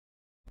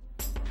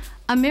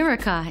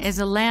America is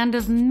a land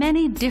of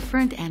many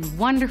different and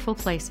wonderful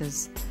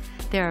places.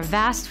 There are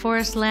vast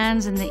forest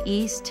lands in the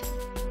east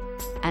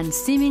and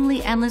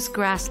seemingly endless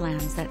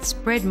grasslands that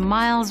spread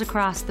miles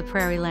across the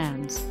prairie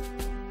lands.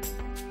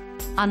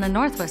 On the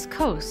northwest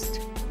coast,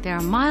 there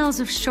are miles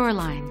of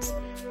shorelines,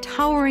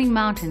 towering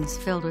mountains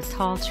filled with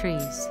tall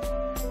trees.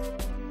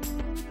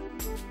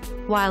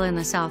 While in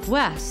the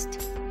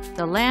southwest,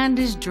 the land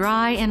is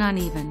dry and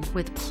uneven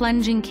with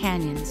plunging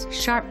canyons,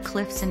 sharp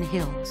cliffs, and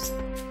hills.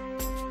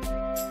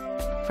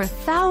 For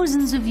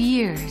thousands of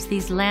years,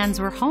 these lands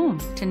were home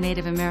to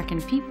Native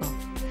American people.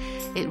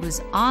 It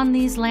was on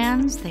these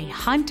lands they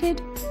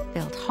hunted,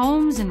 built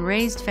homes, and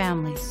raised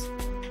families.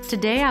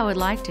 Today, I would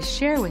like to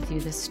share with you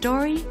the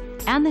story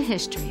and the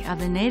history of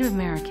the Native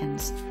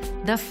Americans,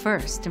 the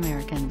first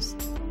Americans.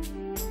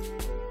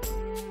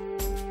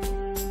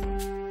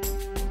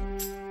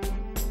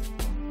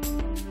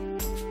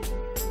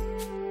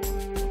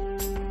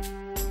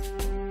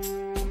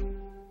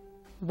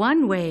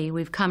 One way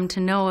we've come to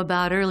know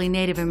about early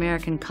Native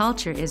American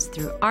culture is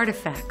through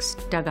artifacts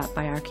dug up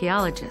by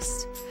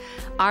archaeologists.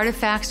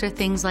 Artifacts are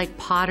things like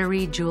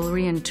pottery,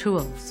 jewelry, and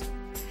tools.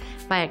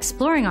 By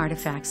exploring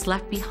artifacts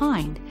left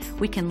behind,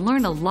 we can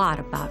learn a lot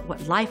about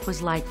what life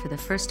was like for the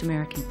first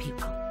American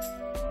people.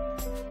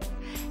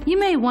 You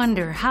may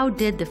wonder, how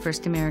did the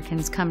first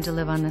Americans come to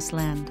live on this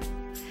land?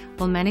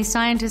 Well, many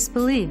scientists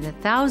believe that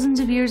thousands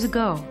of years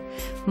ago,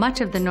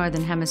 much of the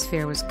northern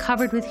hemisphere was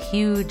covered with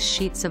huge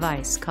sheets of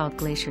ice called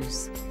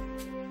glaciers.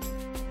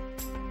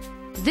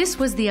 This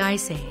was the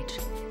Ice Age.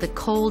 The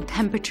cold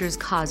temperatures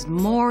caused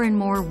more and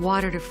more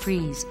water to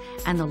freeze,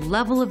 and the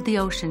level of the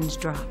oceans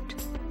dropped.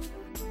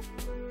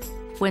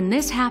 When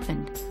this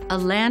happened, a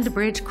land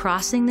bridge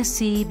crossing the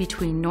sea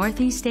between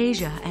Northeast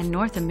Asia and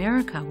North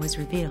America was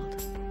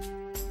revealed.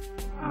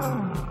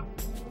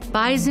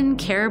 Bison,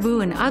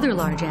 caribou, and other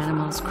large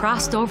animals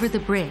crossed over the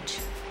bridge,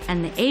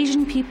 and the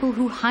Asian people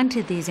who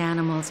hunted these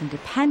animals and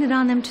depended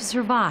on them to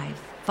survive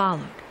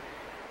followed.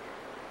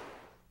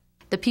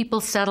 The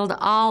people settled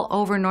all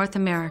over North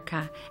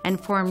America and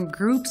formed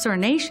groups or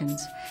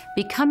nations,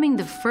 becoming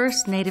the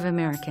first Native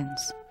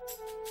Americans.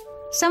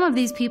 Some of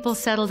these people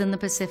settled in the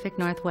Pacific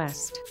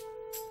Northwest.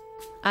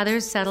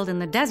 Others settled in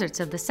the deserts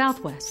of the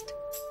Southwest.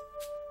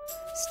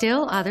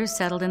 Still others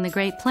settled in the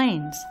Great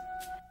Plains.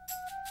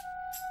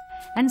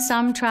 And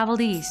some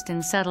traveled east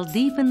and settled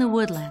deep in the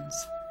woodlands.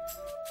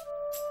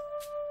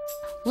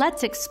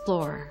 Let's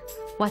explore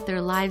what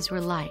their lives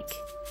were like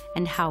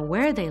and how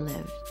where they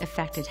lived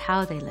affected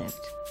how they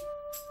lived.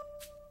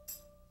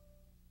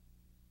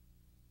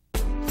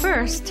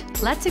 First,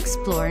 let's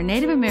explore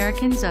Native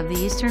Americans of the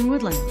Eastern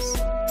Woodlands.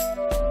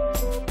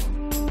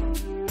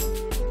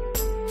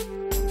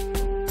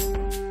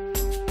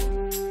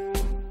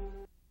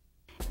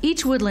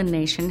 Each woodland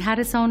nation had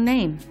its own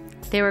name.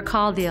 They were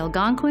called the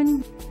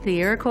Algonquin, the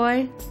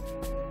Iroquois,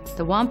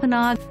 the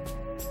Wampanoag,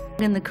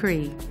 and the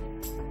Cree.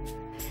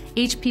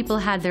 Each people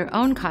had their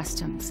own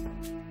customs.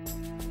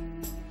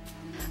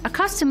 A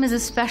custom is a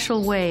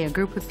special way a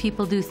group of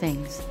people do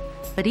things,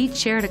 but each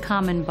shared a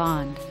common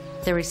bond,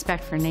 their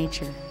respect for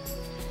nature.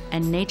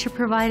 And nature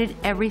provided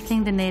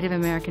everything the Native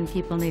American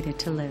people needed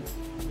to live.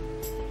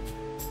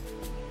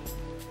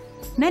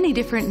 Many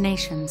different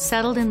nations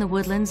settled in the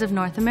woodlands of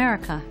North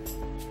America.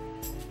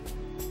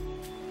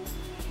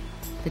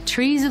 The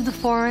trees of the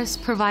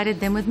forest provided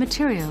them with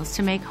materials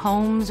to make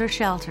homes or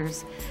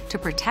shelters to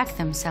protect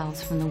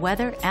themselves from the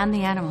weather and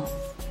the animals.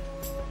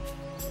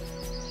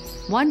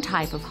 One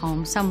type of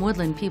home some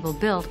woodland people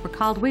built were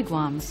called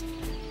wigwams.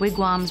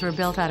 Wigwams were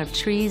built out of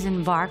trees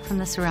and bark from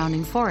the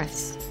surrounding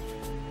forests.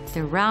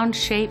 Their round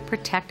shape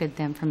protected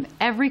them from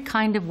every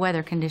kind of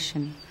weather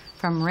condition,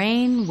 from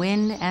rain,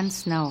 wind, and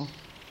snow.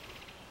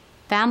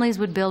 Families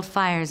would build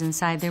fires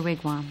inside their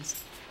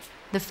wigwams.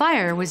 The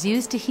fire was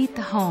used to heat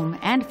the home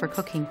and for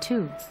cooking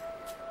too.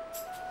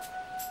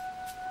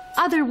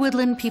 Other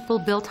woodland people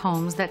built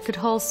homes that could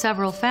hold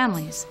several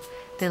families.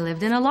 They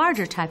lived in a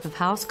larger type of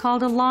house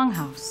called a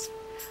longhouse.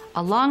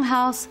 A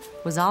longhouse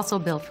was also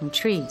built from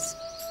trees.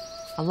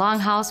 A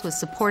longhouse was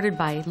supported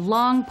by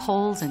long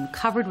poles and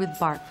covered with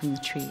bark from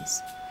the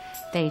trees.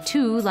 They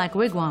too, like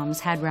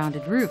wigwams, had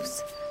rounded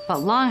roofs,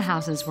 but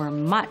longhouses were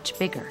much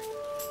bigger.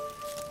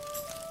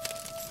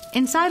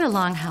 Inside a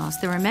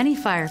longhouse, there were many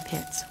fire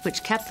pits,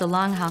 which kept the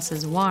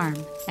longhouses warm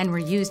and were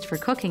used for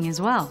cooking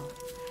as well.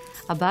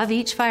 Above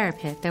each fire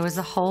pit, there was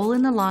a hole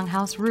in the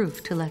longhouse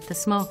roof to let the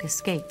smoke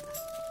escape.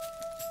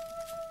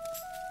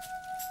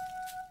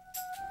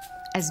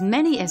 As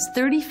many as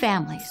 30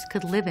 families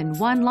could live in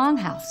one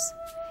longhouse.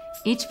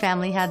 Each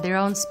family had their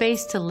own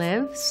space to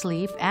live,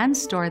 sleep, and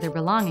store their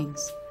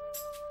belongings.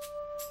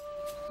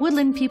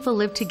 Woodland people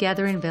lived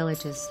together in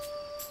villages.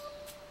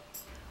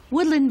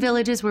 Woodland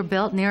villages were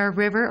built near a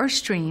river or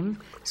stream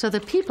so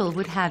the people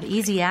would have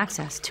easy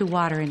access to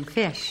water and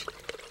fish.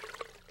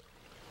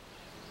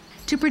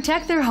 To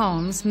protect their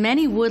homes,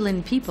 many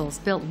woodland peoples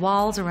built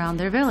walls around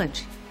their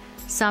village.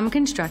 Some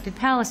constructed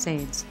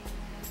palisades.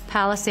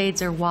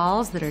 Palisades are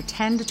walls that are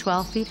 10 to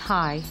 12 feet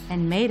high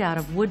and made out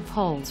of wood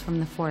poles from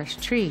the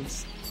forest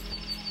trees.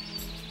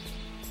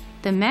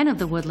 The men of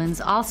the woodlands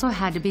also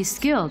had to be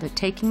skilled at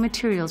taking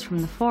materials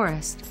from the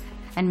forest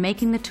and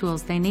making the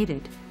tools they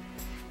needed.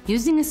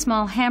 Using a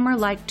small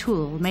hammer-like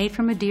tool made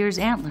from a deer's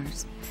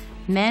antlers,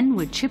 men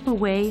would chip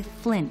away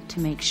flint to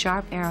make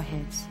sharp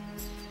arrowheads.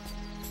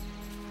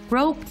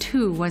 Rope,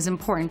 too, was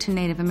important to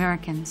Native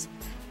Americans.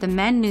 The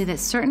men knew that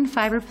certain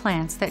fiber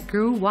plants that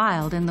grew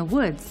wild in the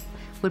woods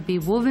would be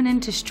woven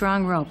into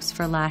strong ropes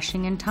for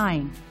lashing and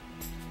tying.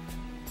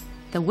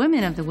 The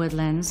women of the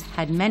woodlands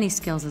had many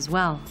skills as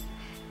well.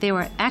 They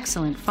were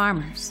excellent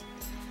farmers.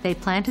 They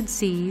planted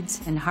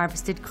seeds and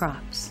harvested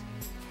crops.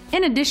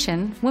 In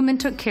addition, women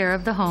took care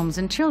of the homes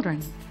and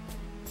children.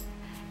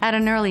 At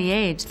an early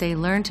age, they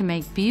learned to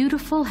make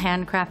beautiful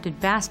handcrafted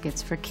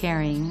baskets for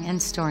carrying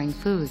and storing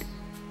food.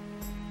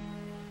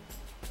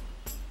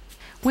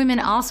 Women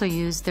also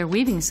used their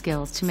weaving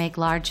skills to make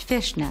large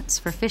fish nets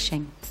for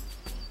fishing.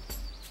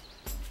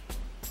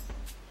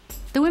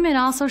 The women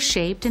also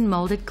shaped and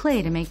molded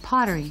clay to make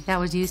pottery that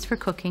was used for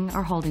cooking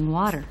or holding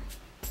water.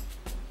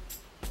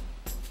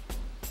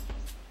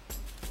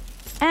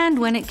 And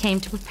when it came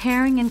to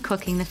preparing and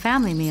cooking the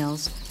family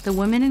meals, the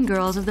women and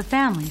girls of the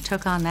family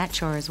took on that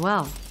chore as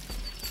well.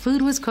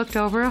 Food was cooked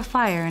over a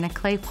fire in a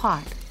clay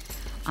pot,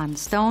 on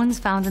stones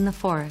found in the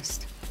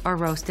forest, or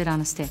roasted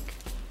on a stick.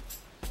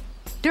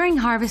 During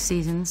harvest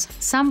seasons,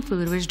 some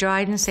food was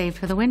dried and saved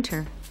for the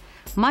winter.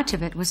 Much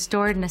of it was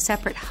stored in a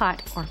separate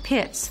hut or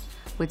pits,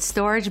 with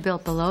storage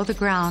built below the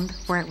ground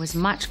where it was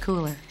much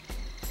cooler.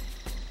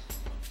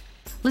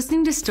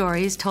 Listening to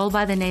stories told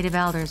by the Native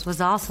elders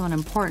was also an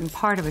important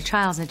part of a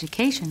child's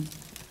education.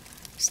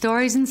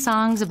 Stories and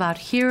songs about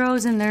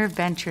heroes and their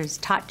adventures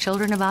taught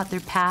children about their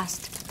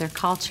past, their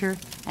culture,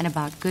 and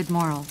about good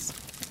morals.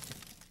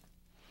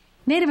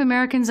 Native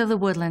Americans of the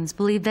woodlands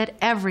believed that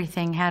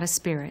everything had a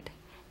spirit.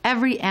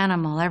 Every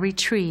animal, every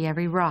tree,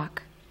 every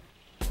rock.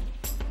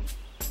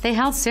 They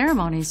held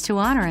ceremonies to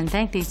honor and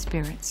thank these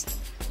spirits.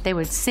 They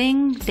would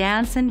sing,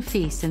 dance, and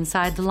feast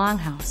inside the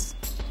longhouse.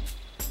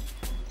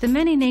 The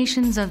many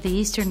nations of the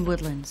Eastern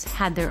Woodlands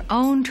had their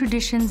own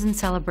traditions and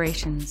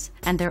celebrations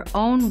and their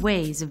own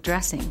ways of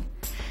dressing,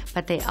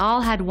 but they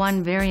all had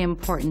one very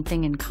important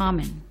thing in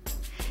common.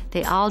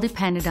 They all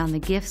depended on the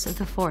gifts of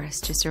the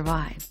forest to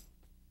survive.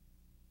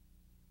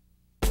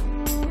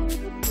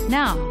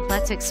 Now,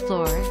 let's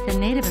explore the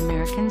Native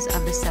Americans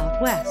of the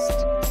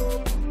Southwest.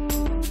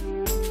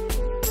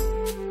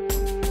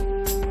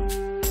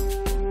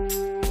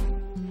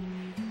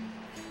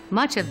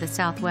 Much of the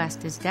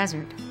Southwest is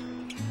desert.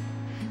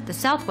 The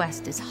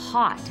Southwest is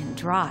hot and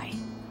dry.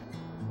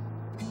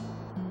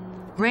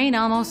 Rain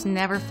almost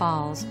never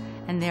falls,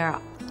 and there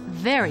are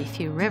very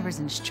few rivers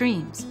and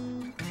streams.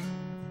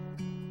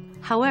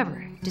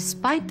 However,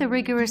 despite the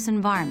rigorous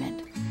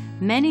environment,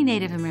 many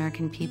Native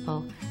American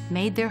people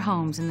made their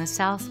homes in the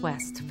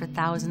Southwest for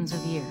thousands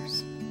of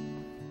years.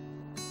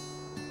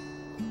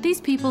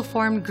 These people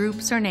formed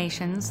groups or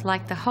nations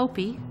like the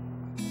Hopi,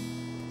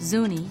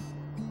 Zuni,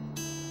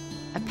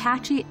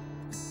 Apache,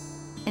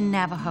 and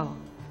Navajo.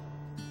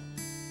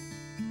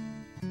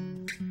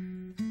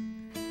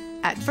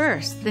 At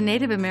first, the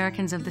Native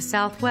Americans of the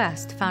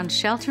Southwest found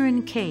shelter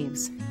in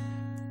caves.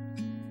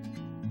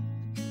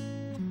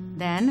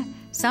 Then,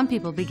 some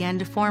people began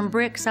to form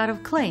bricks out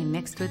of clay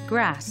mixed with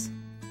grass.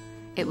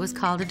 It was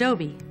called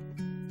adobe.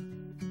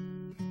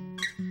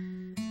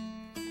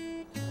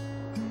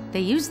 They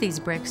used these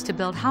bricks to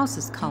build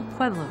houses called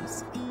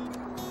pueblos.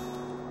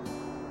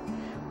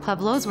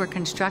 Pueblos were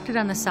constructed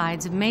on the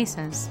sides of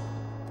mesas.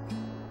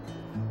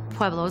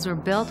 Pueblos were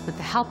built with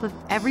the help of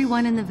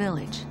everyone in the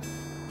village.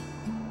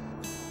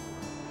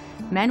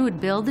 Men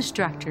would build the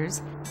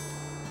structures,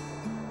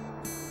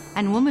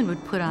 and women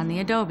would put on the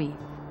adobe.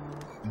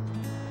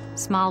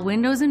 Small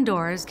windows and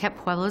doors kept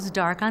pueblos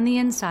dark on the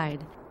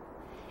inside.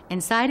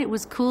 Inside it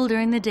was cool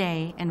during the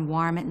day and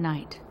warm at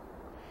night.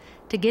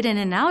 To get in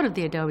and out of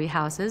the adobe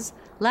houses,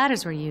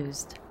 ladders were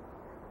used.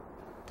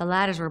 The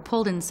ladders were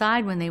pulled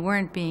inside when they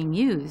weren't being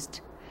used,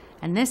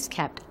 and this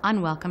kept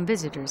unwelcome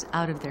visitors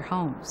out of their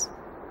homes.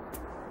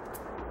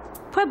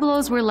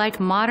 Pueblos were like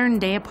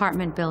modern-day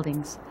apartment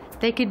buildings.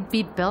 They could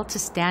be built to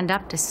stand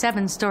up to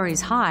 7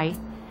 stories high,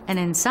 and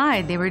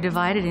inside they were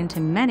divided into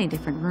many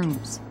different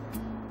rooms.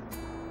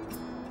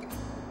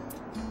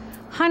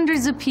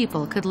 Hundreds of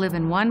people could live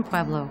in one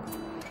pueblo.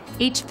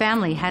 Each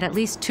family had at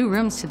least 2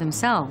 rooms to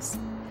themselves.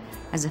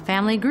 As the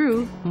family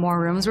grew, more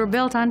rooms were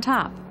built on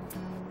top.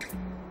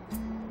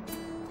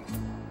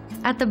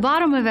 At the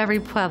bottom of every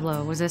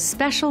pueblo was a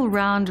special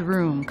round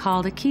room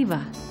called a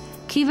kiva.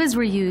 Kivas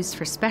were used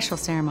for special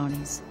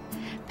ceremonies.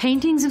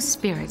 Paintings of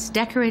spirits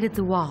decorated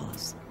the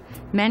walls.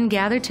 Men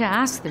gathered to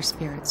ask their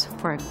spirits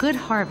for a good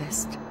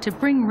harvest, to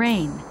bring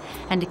rain,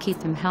 and to keep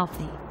them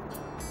healthy.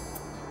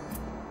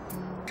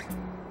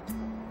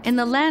 In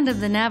the land of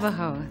the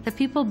Navajo, the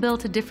people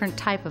built a different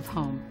type of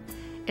home.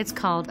 It's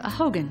called a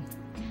hogan.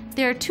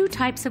 There are 2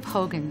 types of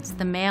hogans,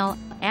 the male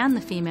and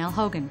the female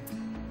hogan.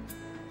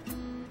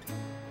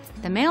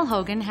 The male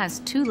hogan has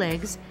 2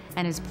 legs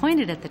and is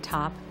pointed at the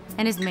top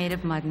and is made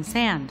of mud and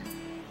sand.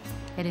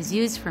 It is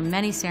used for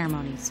many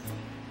ceremonies.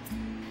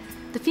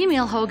 The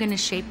female hogan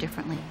is shaped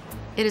differently.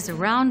 It is a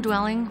round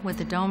dwelling with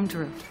a domed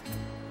roof.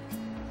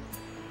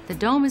 The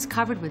dome is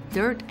covered with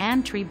dirt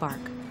and tree bark,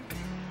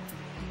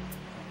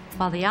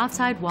 while the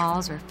outside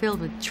walls are filled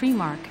with tree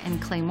mark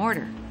and clay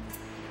mortar.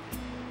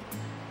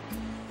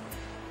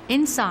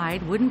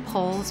 Inside, wooden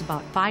poles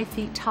about 5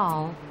 feet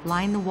tall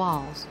line the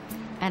walls,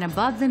 and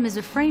above them is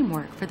a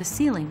framework for the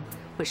ceiling,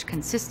 which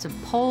consists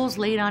of poles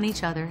laid on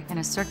each other in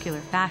a circular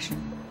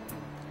fashion.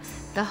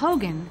 The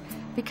hogan,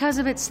 because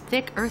of its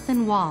thick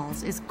earthen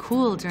walls, is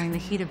cool during the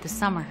heat of the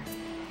summer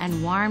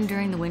and warm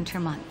during the winter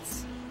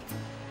months.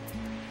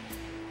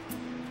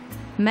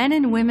 Men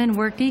and women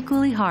worked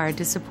equally hard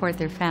to support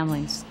their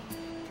families.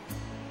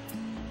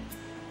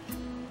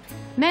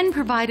 Men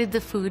provided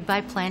the food by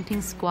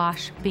planting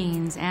squash,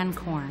 beans, and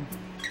corn.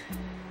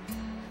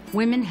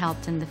 Women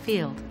helped in the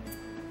field.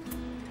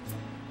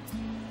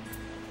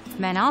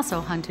 Men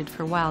also hunted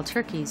for wild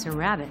turkeys or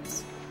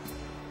rabbits.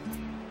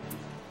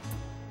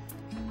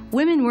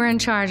 Women were in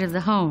charge of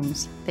the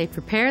homes. They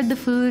prepared the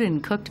food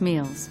and cooked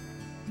meals.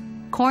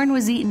 Corn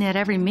was eaten at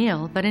every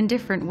meal, but in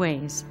different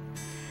ways.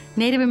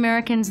 Native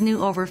Americans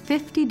knew over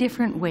 50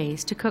 different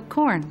ways to cook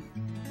corn.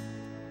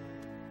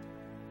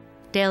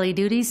 Daily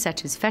duties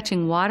such as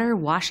fetching water,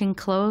 washing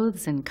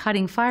clothes, and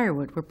cutting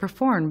firewood were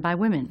performed by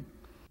women.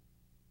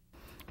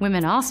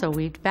 Women also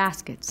weaved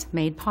baskets,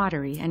 made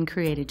pottery, and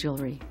created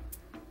jewelry.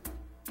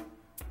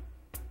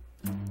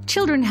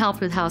 Children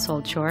helped with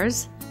household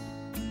chores.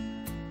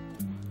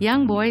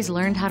 Young boys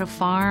learned how to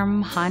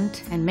farm,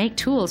 hunt, and make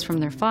tools from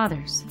their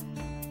fathers.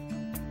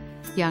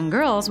 Young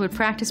girls would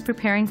practice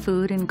preparing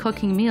food and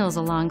cooking meals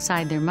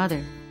alongside their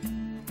mother.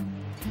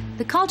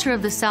 The culture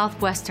of the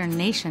southwestern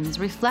nations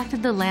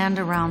reflected the land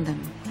around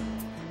them.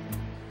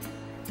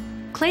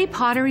 Clay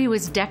pottery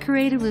was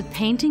decorated with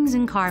paintings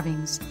and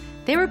carvings.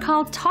 They were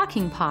called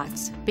talking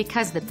pots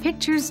because the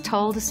pictures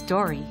told a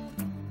story.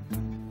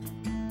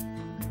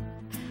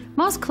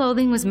 Most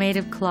clothing was made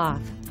of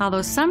cloth,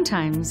 although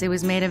sometimes it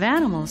was made of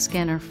animal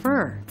skin or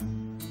fur.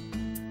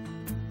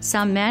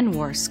 Some men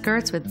wore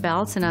skirts with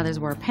belts and others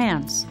wore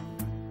pants.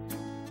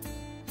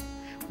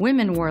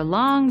 Women wore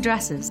long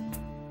dresses.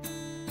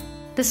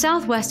 The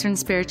southwestern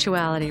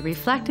spirituality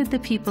reflected the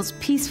people's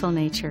peaceful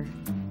nature.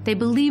 They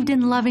believed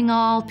in loving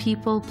all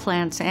people,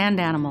 plants, and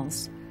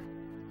animals.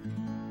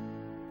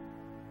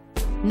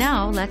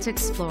 Now let's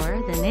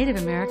explore the Native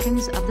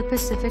Americans of the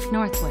Pacific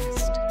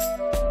Northwest.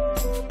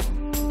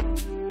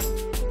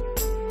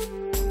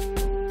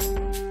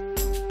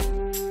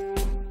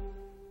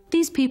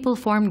 These people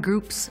formed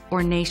groups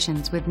or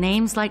nations with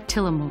names like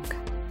Tillamook,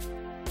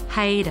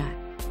 Haida,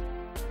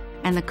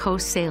 and the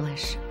Coast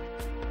Salish.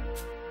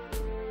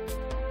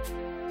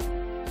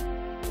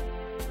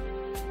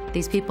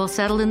 These people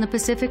settled in the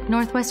Pacific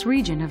Northwest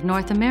region of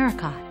North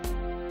America.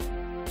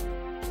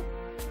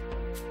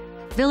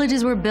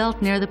 Villages were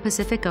built near the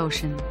Pacific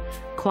Ocean,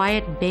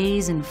 quiet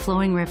bays and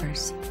flowing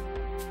rivers.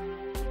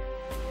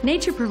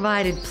 Nature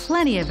provided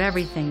plenty of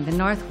everything the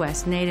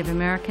Northwest Native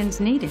Americans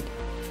needed: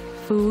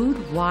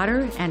 food,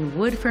 water, and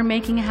wood for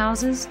making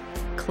houses,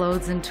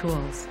 clothes, and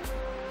tools.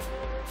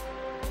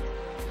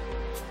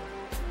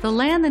 The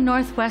land the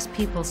Northwest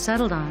people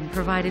settled on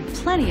provided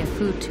plenty of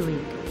food to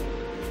eat.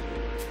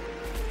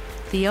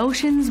 The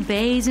oceans,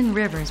 bays, and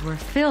rivers were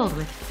filled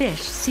with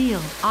fish, seal,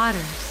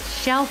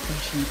 otters,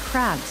 shellfish, and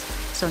crabs,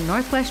 so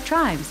Northwest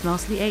tribes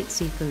mostly ate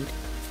seafood.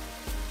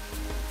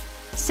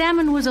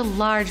 Salmon was a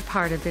large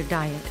part of their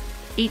diet.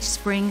 Each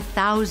spring,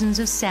 thousands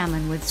of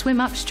salmon would swim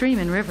upstream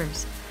in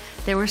rivers.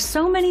 There were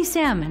so many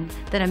salmon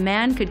that a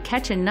man could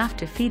catch enough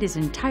to feed his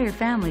entire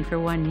family for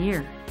 1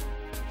 year.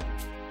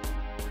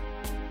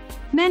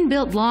 Men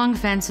built long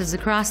fences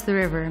across the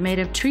river made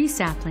of tree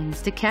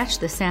saplings to catch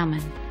the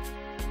salmon.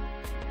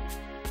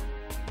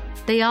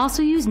 They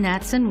also used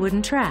nets and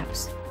wooden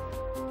traps.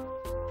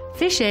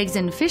 Fish eggs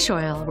and fish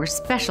oil were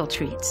special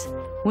treats.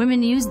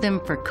 Women used them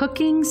for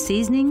cooking,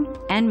 seasoning,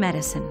 and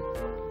medicine.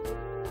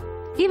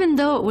 Even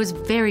though it was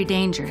very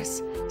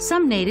dangerous,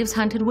 some natives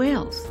hunted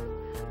whales.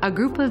 A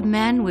group of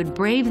men would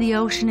brave the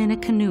ocean in a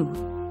canoe.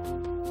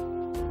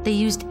 They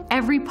used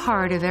every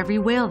part of every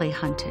whale they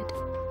hunted.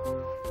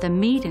 The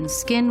meat and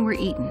skin were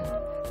eaten.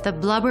 The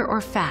blubber or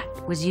fat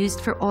was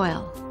used for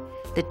oil.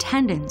 The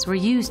tendons were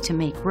used to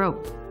make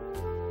rope.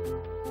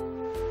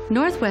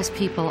 Northwest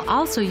people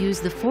also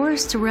used the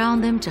forests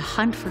around them to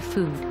hunt for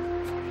food.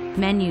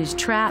 Men used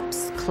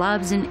traps,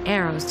 clubs, and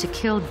arrows to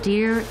kill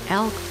deer,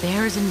 elk,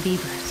 bears, and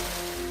beavers.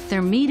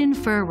 Their meat and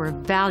fur were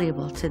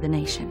valuable to the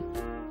nation.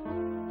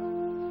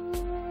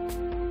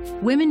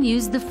 Women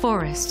used the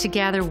forest to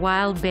gather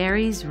wild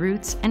berries,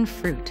 roots, and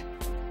fruit.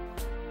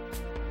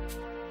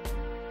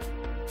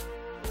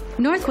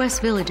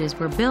 Northwest villages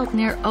were built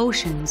near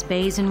oceans,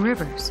 bays, and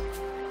rivers.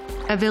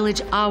 A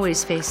village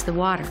always faced the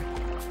water.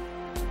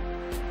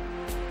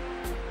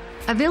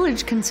 A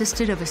village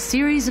consisted of a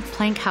series of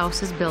plank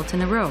houses built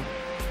in a row.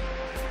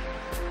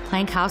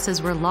 Plank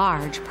houses were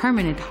large,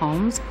 permanent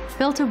homes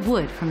built of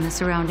wood from the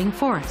surrounding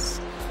forests.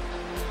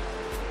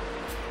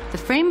 The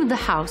frame of the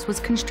house was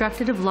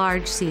constructed of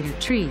large cedar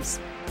trees.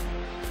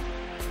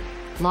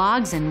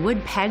 Logs and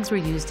wood pegs were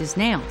used as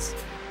nails.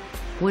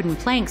 Wooden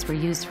planks were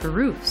used for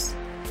roofs.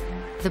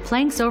 The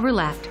planks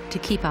overlapped to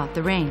keep out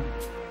the rain.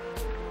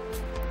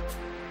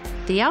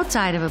 The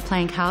outside of a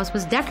plank house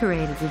was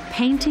decorated with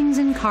paintings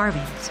and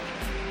carvings.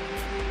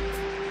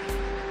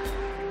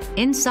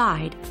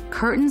 Inside,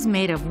 curtains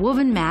made of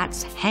woven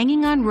mats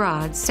hanging on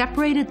rods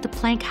separated the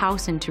plank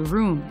house into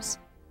rooms.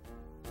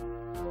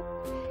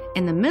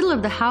 In the middle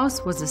of the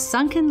house was a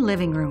sunken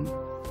living room.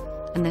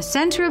 In the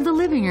center of the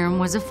living room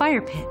was a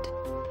fire pit.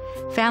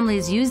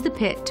 Families used the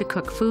pit to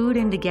cook food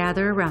and to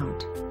gather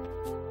around.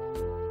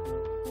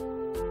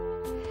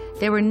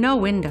 There were no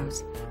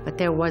windows, but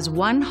there was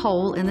one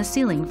hole in the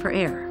ceiling for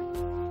air.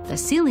 The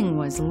ceiling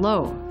was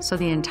low, so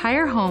the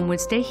entire home would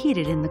stay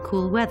heated in the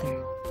cool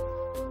weather.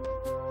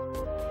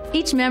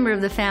 Each member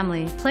of the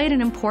family played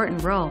an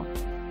important role.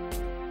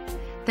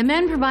 The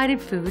men provided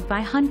food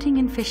by hunting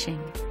and fishing.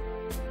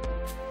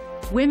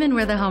 Women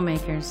were the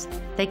homemakers.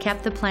 They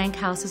kept the plank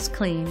houses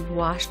clean,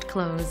 washed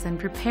clothes, and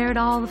prepared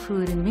all the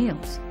food and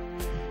meals.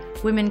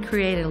 Women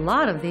created a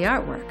lot of the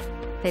artwork.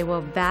 They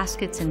wove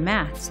baskets and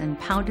mats and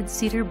pounded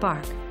cedar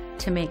bark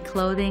to make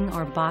clothing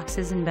or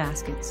boxes and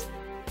baskets.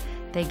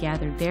 They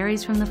gathered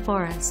berries from the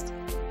forest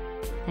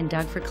and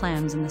dug for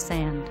clams in the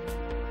sand.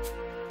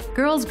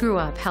 Girls grew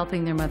up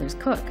helping their mothers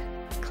cook,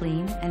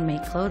 clean, and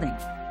make clothing.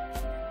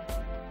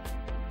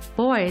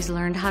 Boys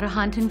learned how to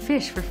hunt and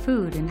fish for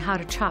food and how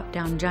to chop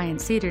down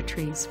giant cedar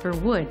trees for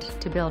wood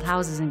to build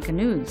houses and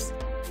canoes.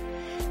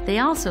 They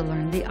also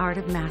learned the art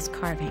of mass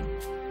carving.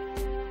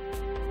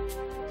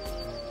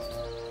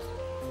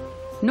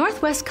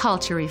 Northwest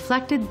culture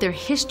reflected their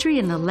history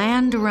and the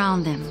land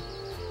around them.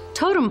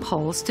 Totem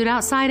poles stood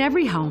outside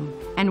every home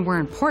and were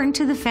important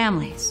to the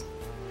families.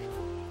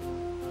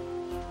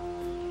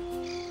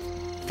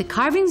 The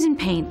carvings and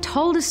paint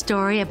told a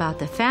story about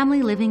the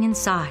family living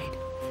inside.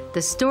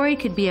 The story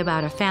could be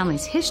about a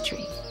family's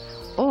history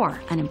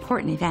or an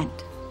important event.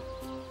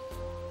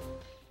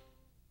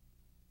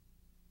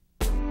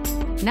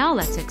 Now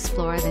let's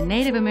explore the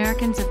Native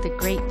Americans of the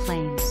Great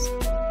Plains.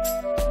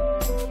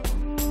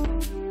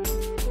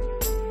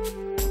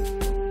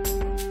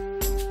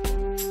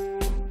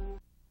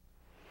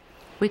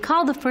 We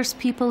call the first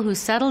people who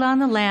settled on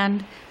the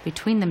land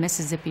between the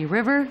Mississippi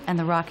River and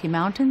the Rocky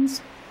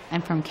Mountains,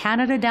 and from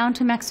Canada down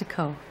to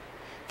Mexico,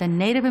 the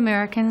Native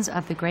Americans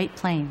of the Great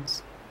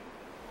Plains.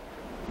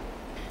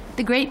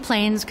 The Great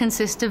Plains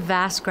consist of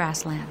vast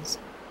grasslands,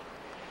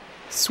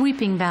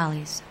 sweeping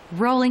valleys,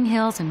 rolling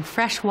hills, and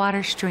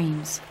freshwater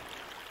streams.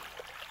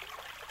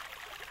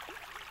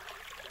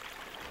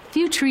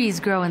 Few trees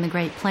grow in the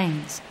Great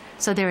Plains,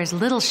 so there is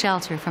little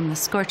shelter from the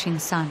scorching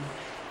sun.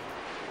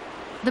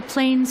 The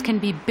plains can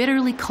be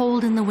bitterly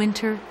cold in the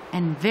winter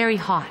and very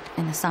hot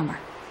in the summer.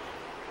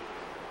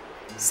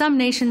 Some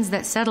nations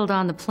that settled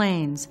on the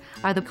plains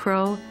are the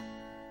Crow,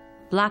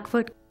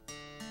 Blackfoot,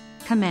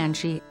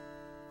 Comanche,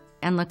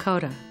 and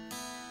Lakota.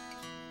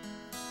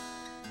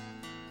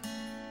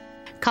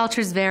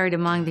 Cultures varied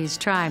among these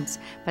tribes,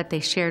 but they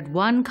shared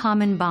one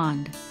common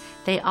bond.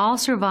 They all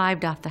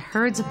survived off the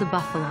herds of the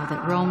buffalo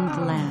that roamed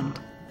the land.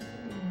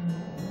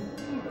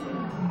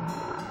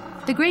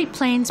 The Great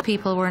Plains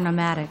people were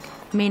nomadic,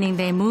 meaning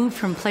they moved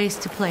from place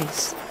to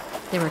place.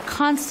 They were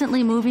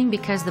constantly moving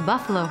because the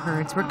buffalo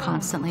herds were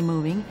constantly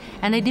moving,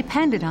 and they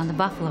depended on the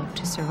buffalo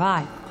to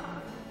survive.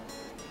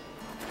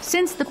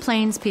 Since the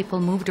Plains people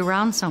moved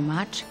around so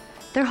much,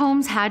 their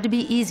homes had to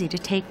be easy to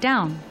take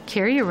down,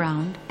 carry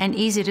around, and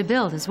easy to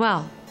build as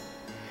well.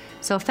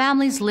 So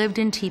families lived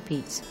in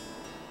teepees.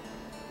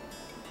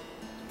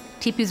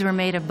 Teepees were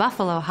made of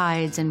buffalo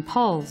hides and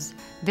poles,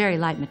 very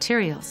light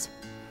materials.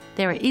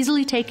 They were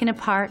easily taken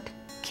apart,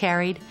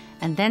 carried,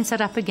 and then set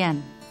up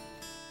again.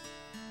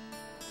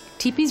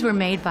 Teepees were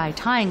made by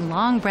tying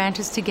long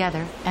branches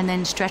together and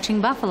then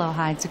stretching buffalo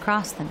hides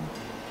across them.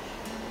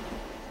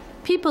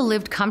 People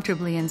lived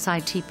comfortably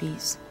inside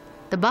teepees.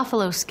 The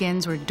buffalo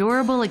skins were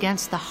durable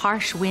against the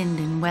harsh wind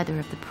and weather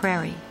of the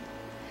prairie.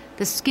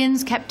 The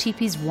skins kept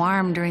teepees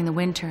warm during the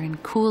winter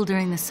and cool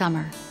during the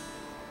summer.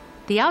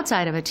 The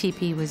outside of a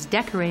teepee was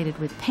decorated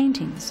with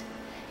paintings.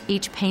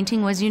 Each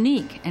painting was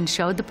unique and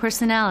showed the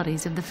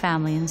personalities of the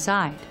family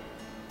inside.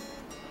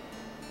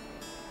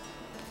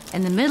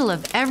 In the middle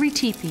of every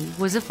teepee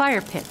was a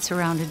fire pit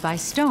surrounded by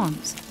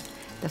stones.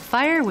 The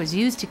fire was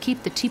used to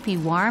keep the teepee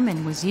warm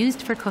and was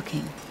used for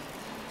cooking.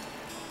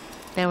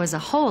 There was a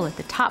hole at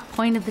the top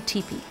point of the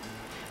teepee.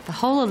 The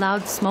hole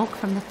allowed smoke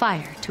from the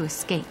fire to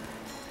escape.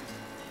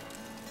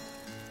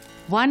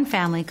 One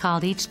family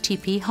called each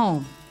teepee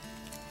home.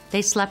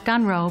 They slept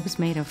on robes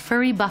made of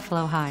furry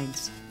buffalo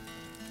hides.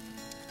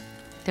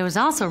 There was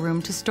also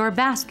room to store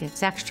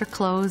baskets, extra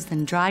clothes,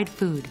 and dried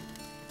food.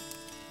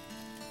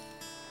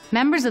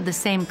 Members of the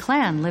same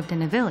clan lived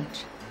in a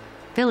village.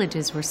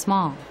 Villages were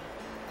small.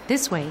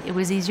 This way, it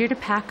was easier to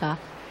pack up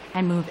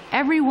and move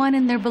everyone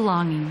and their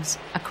belongings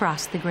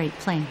across the Great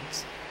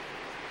Plains.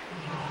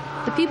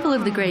 The people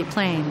of the Great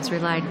Plains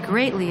relied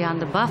greatly on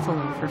the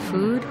buffalo for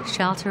food,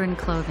 shelter, and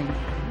clothing.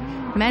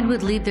 Men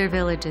would leave their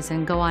villages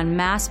and go on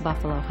mass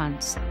buffalo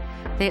hunts.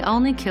 They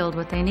only killed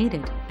what they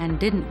needed and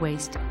didn't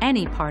waste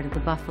any part of the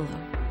buffalo.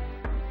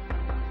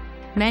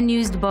 Men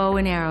used bow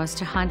and arrows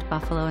to hunt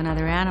buffalo and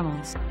other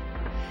animals.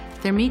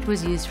 Their meat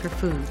was used for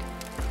food.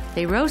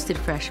 They roasted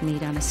fresh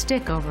meat on a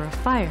stick over a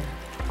fire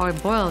or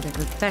boiled it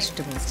with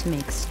vegetables to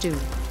make stew.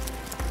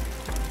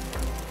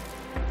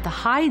 The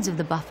hides of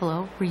the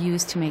buffalo were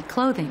used to make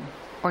clothing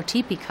or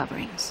teepee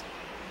coverings.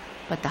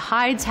 But the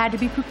hides had to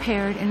be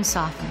prepared and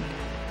softened.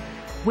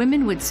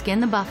 Women would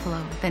skin the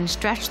buffalo, then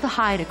stretch the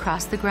hide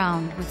across the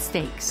ground with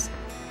stakes.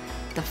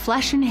 The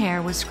flesh and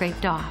hair was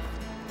scraped off.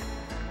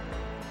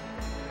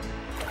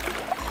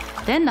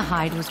 Then the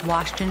hide was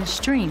washed in a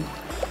stream.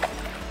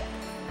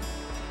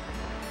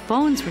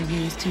 Bones were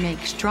used to make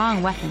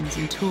strong weapons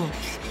and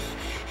tools.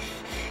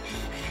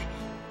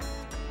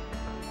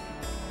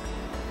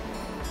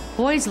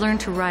 Boys learned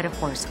to ride a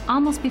horse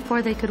almost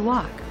before they could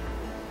walk.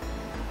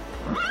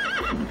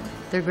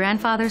 Their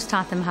grandfathers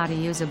taught them how to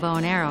use a bow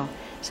and arrow,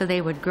 so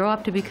they would grow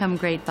up to become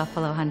great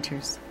buffalo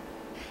hunters.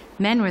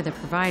 Men were the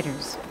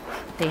providers.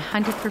 They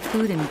hunted for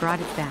food and brought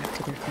it back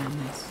to their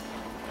families.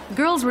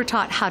 Girls were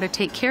taught how to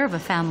take care of a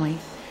family.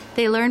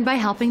 They learned by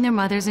helping their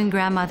mothers and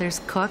grandmothers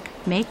cook,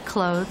 make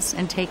clothes,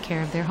 and take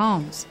care of their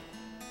homes.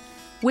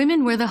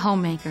 Women were the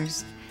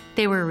homemakers.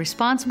 They were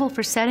responsible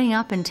for setting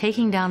up and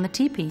taking down the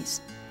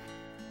teepees,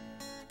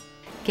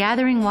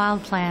 gathering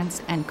wild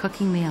plants, and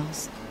cooking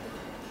meals.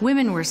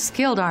 Women were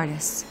skilled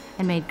artists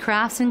and made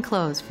crafts and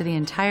clothes for the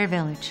entire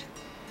village.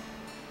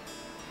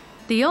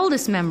 The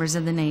oldest members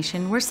of the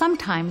nation were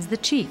sometimes the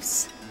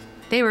chiefs.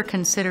 They were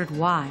considered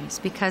wise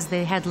because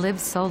they had lived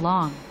so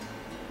long.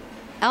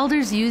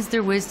 Elders used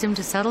their wisdom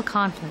to settle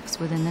conflicts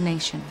within the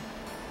nation.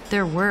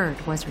 Their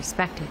word was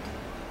respected.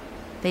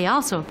 They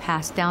also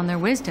passed down their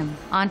wisdom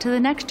onto the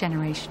next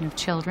generation of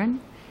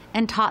children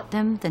and taught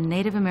them the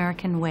Native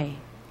American way.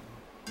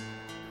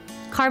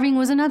 Carving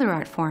was another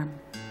art form.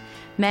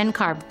 Men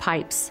carved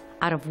pipes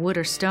out of wood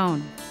or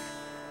stone.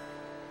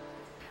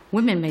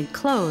 Women made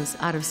clothes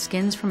out of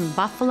skins from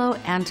buffalo,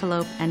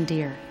 antelope, and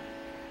deer.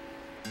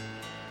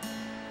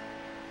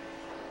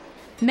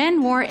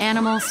 Men wore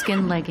animal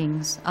skin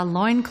leggings, a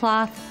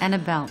loincloth, and a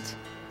belt.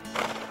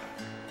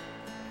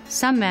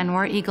 Some men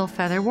wore eagle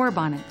feather war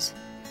bonnets.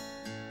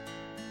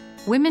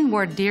 Women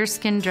wore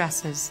deerskin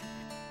dresses.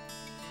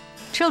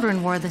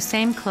 Children wore the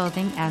same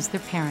clothing as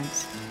their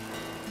parents.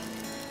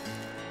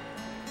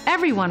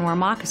 Everyone wore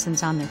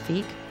moccasins on their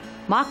feet.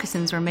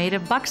 Moccasins were made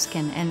of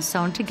buckskin and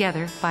sewn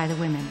together by the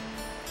women.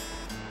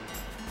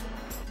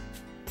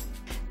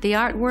 The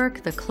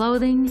artwork, the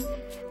clothing,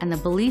 and the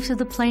beliefs of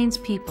the Plains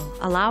people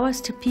allow us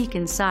to peek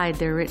inside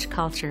their rich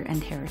culture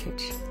and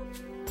heritage.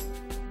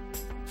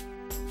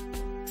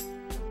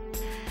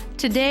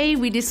 Today,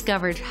 we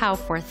discovered how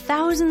for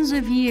thousands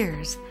of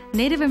years,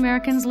 Native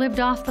Americans lived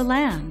off the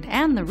land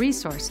and the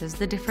resources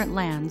the different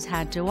lands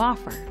had to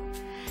offer.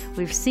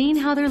 We've seen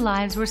how their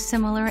lives were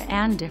similar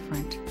and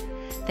different.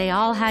 They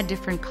all had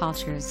different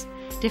cultures,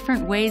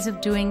 different ways of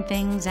doing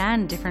things,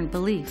 and different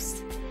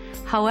beliefs.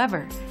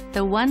 However,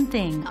 the one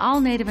thing all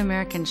Native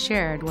Americans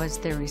shared was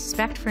their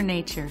respect for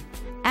nature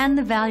and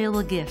the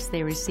valuable gifts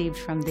they received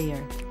from the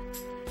earth.